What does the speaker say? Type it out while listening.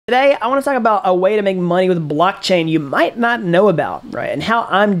Today, I want to talk about a way to make money with blockchain you might not know about, right? And how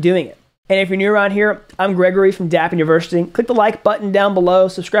I'm doing it. And if you're new around here, I'm Gregory from Dapp University. Click the like button down below,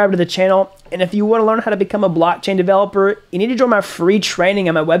 subscribe to the channel. And if you want to learn how to become a blockchain developer, you need to join my free training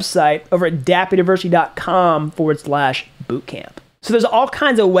on my website over at dappuniversity.com/bootcamp. So there's all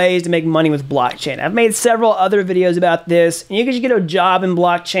kinds of ways to make money with blockchain. I've made several other videos about this. You can just get a job in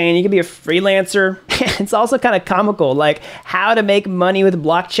blockchain. You can be a freelancer. It's also kind of comical, like how to make money with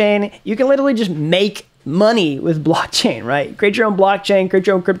blockchain. You can literally just make money with blockchain, right? Create your own blockchain, create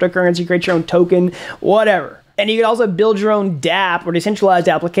your own cryptocurrency, create your own token, whatever. And you can also build your own Dapp or decentralized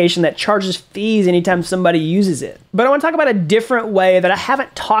application that charges fees anytime somebody uses it. But I want to talk about a different way that I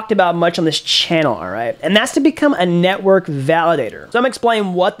haven't talked about much on this channel, all right? And that's to become a network validator. So I'm going to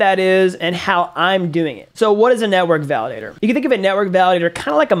explain what that is and how I'm doing it. So what is a network validator? You can think of a network validator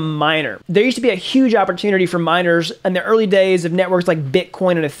kind of like a miner. There used to be a huge opportunity for miners in the early days of networks like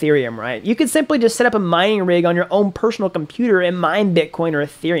Bitcoin and Ethereum, right? You could simply just set up a mining rig on your own personal computer and mine Bitcoin or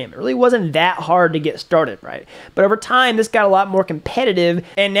Ethereum. It really wasn't that hard to get started, right? But over time, this got a lot more competitive,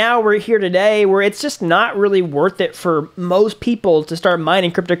 and now we're here today where it's just not really worth it for most people to start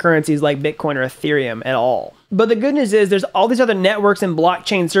mining cryptocurrencies like Bitcoin or Ethereum at all. But the good news is there's all these other networks and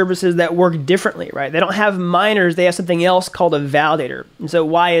blockchain services that work differently, right? They don't have miners, they have something else called a validator. And so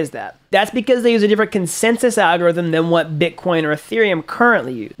why is that? That's because they use a different consensus algorithm than what Bitcoin or Ethereum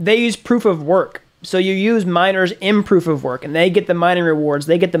currently use. They use proof of work. So you use miners in proof of work and they get the mining rewards,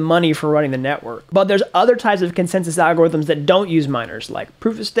 they get the money for running the network. But there's other types of consensus algorithms that don't use miners, like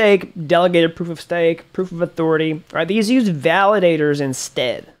proof of stake, delegated proof of stake, proof of authority, right? These use validators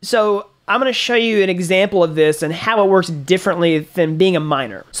instead. So I'm going to show you an example of this and how it works differently than being a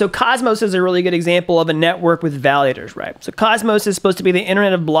miner. So Cosmos is a really good example of a network with validators, right? So Cosmos is supposed to be the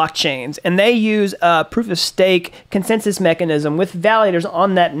internet of blockchains, and they use a proof of stake consensus mechanism with validators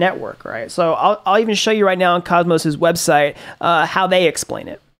on that network, right? So I'll even show you right now on Cosmos's website how they explain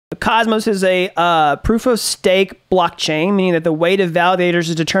it. Cosmos is a proof of stake blockchain, meaning that the weight of validators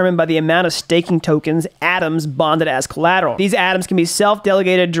is determined by the amount of staking tokens, atoms, bonded as collateral. These atoms can be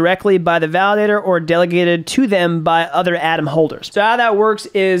self-delegated directly by the validator or delegated to them by other atom holders. So how that works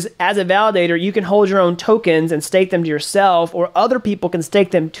is, as a validator, you can hold your own tokens and stake them to yourself, or other people can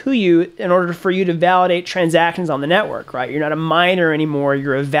stake them to you in order for you to validate transactions on the network, right? You're not a miner anymore,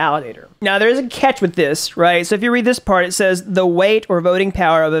 you're a validator. Now, there's a catch with this, right? So if you read this part, it says the weight or voting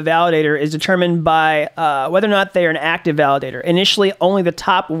power of a validator is determined by whether or not they are an active validator. Initially, only the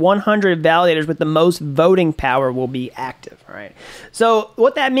top 100 validators with the most voting power will be active, right? So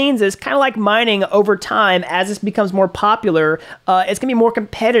what that means is kind of like mining over time, as this becomes more popular, it's going to be more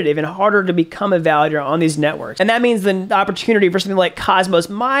competitive and harder to become a validator on these networks. And that means the opportunity for something like Cosmos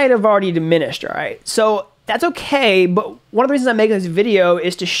might have already diminished, all right? So that's okay, but one of the reasons I'm making this video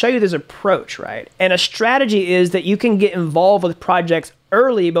is to show you this approach, right? And a strategy is that you can get involved with projects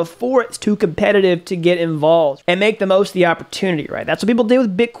early before it's too competitive to get involved and make the most of the opportunity, right? That's what people did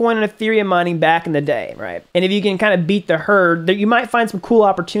with Bitcoin and Ethereum mining back in the day, right? And if you can kind of beat the herd, you might find some cool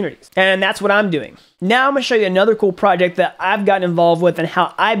opportunities. And that's what I'm doing. Now I'm going to show you another cool project that I've gotten involved with and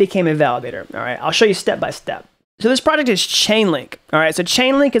how I became a validator, all right? I'll show you step by step. So this project is Chainlink. All right, so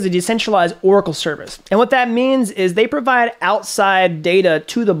Chainlink is a decentralized Oracle service. And what that means is they provide outside data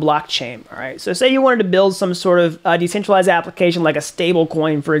to the blockchain. All right, so say you wanted to build some sort of decentralized application like a stable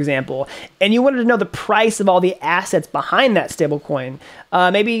coin, for example, and you wanted to know the price of all the assets behind that stable coin.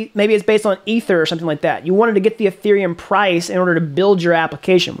 Maybe it's based on Ether or something like that. You wanted to get the Ethereum price in order to build your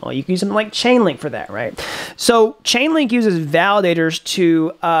application. Well, you can use something like Chainlink for that, right? So Chainlink uses validators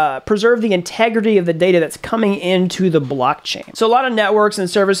to preserve the integrity of the data that's coming into the blockchain. So a lot of networks and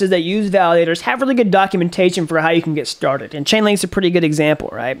services that use validators have really good documentation for how you can get started. And Chainlink's a pretty good example,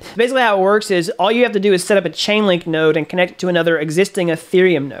 right? Basically how it works is all you have to do is set up a Chainlink node and connect it to another existing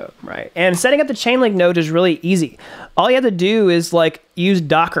Ethereum node, right? And setting up the Chainlink node is really easy. All you have to do is like use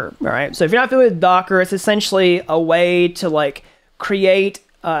Docker, all right? So if you're not familiar with Docker, it's essentially a way to like create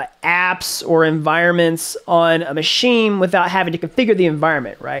apps or environments on a machine without having to configure the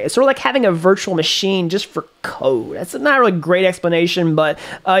environment, right? It's sort of like having a virtual machine just for code. That's not a really great explanation, but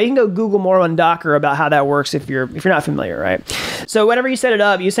you can go Google more on Docker about how that works if you're not familiar, right? So whenever you set it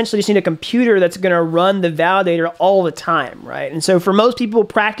up, you essentially just need a computer that's going to run the validator all the time, right? And so for most people,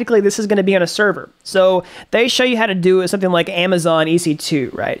 practically, this is going to be on a server. So they show you how to do something like Amazon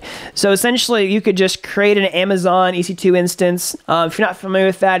EC2, right? So essentially, you could just create an Amazon EC2 instance. If you're not familiar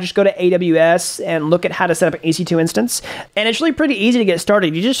with that, just go to AWS and look at how to set up an EC2 instance. And it's really pretty easy to get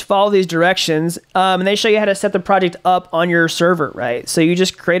started. You just follow these directions, and they show you how to set the project up on your server, right? So you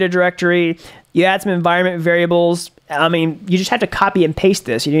just create a directory, You add some environment variables. I mean, you just have to copy and paste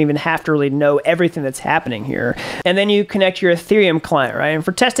this. You don't even have to really know everything that's happening here. And then you connect your Ethereum client, right? And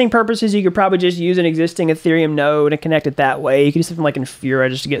for testing purposes, you could probably just use an existing Ethereum node and connect it that way. You can do something like Infura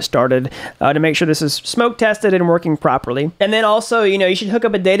just to get started to make sure this is smoke tested and working properly. And then also, you should hook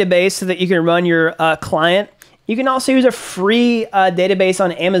up a database so that you can run your client. You can also use a free database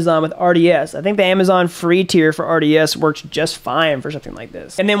on Amazon with RDS. I think the Amazon free tier for RDS works just fine for something like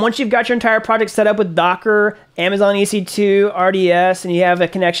this. And then once you've got your entire project set up with Docker, Amazon EC2, RDS, and you have a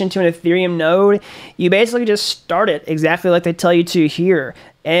connection to an Ethereum node, you basically just start it exactly like they tell you to here.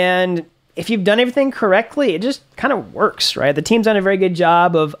 And if you've done everything correctly, it just kind of works, right? The team's done a very good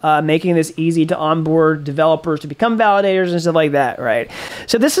job of making this easy to onboard developers to become validators and stuff like that, right?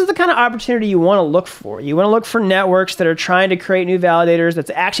 So this is the kind of opportunity you want to look for. You want to look for networks that are trying to create new validators that's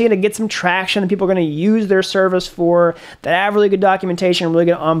actually going to get some traction that people are going to use their service for, that have really good documentation, really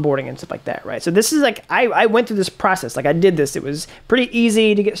good onboarding and stuff like that, right? So this is like, I went through this process. Like I did this. It was pretty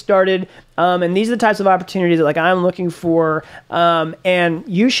easy to get started. And these are the types of opportunities that like I'm looking for. And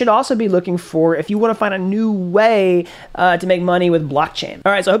you should also be looking for if you want to find a new way to make money with blockchain.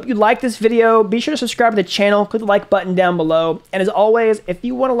 All right, so I hope you liked this video. Be sure to subscribe to the channel, click the like button down below. And as always, if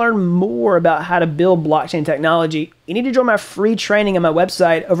you want to learn more about how to build blockchain technology, you need to join my free training on my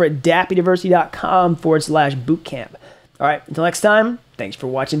website over at dappuniversity.com/bootcamp. All right, until next time, thanks for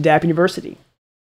watching Dapp University.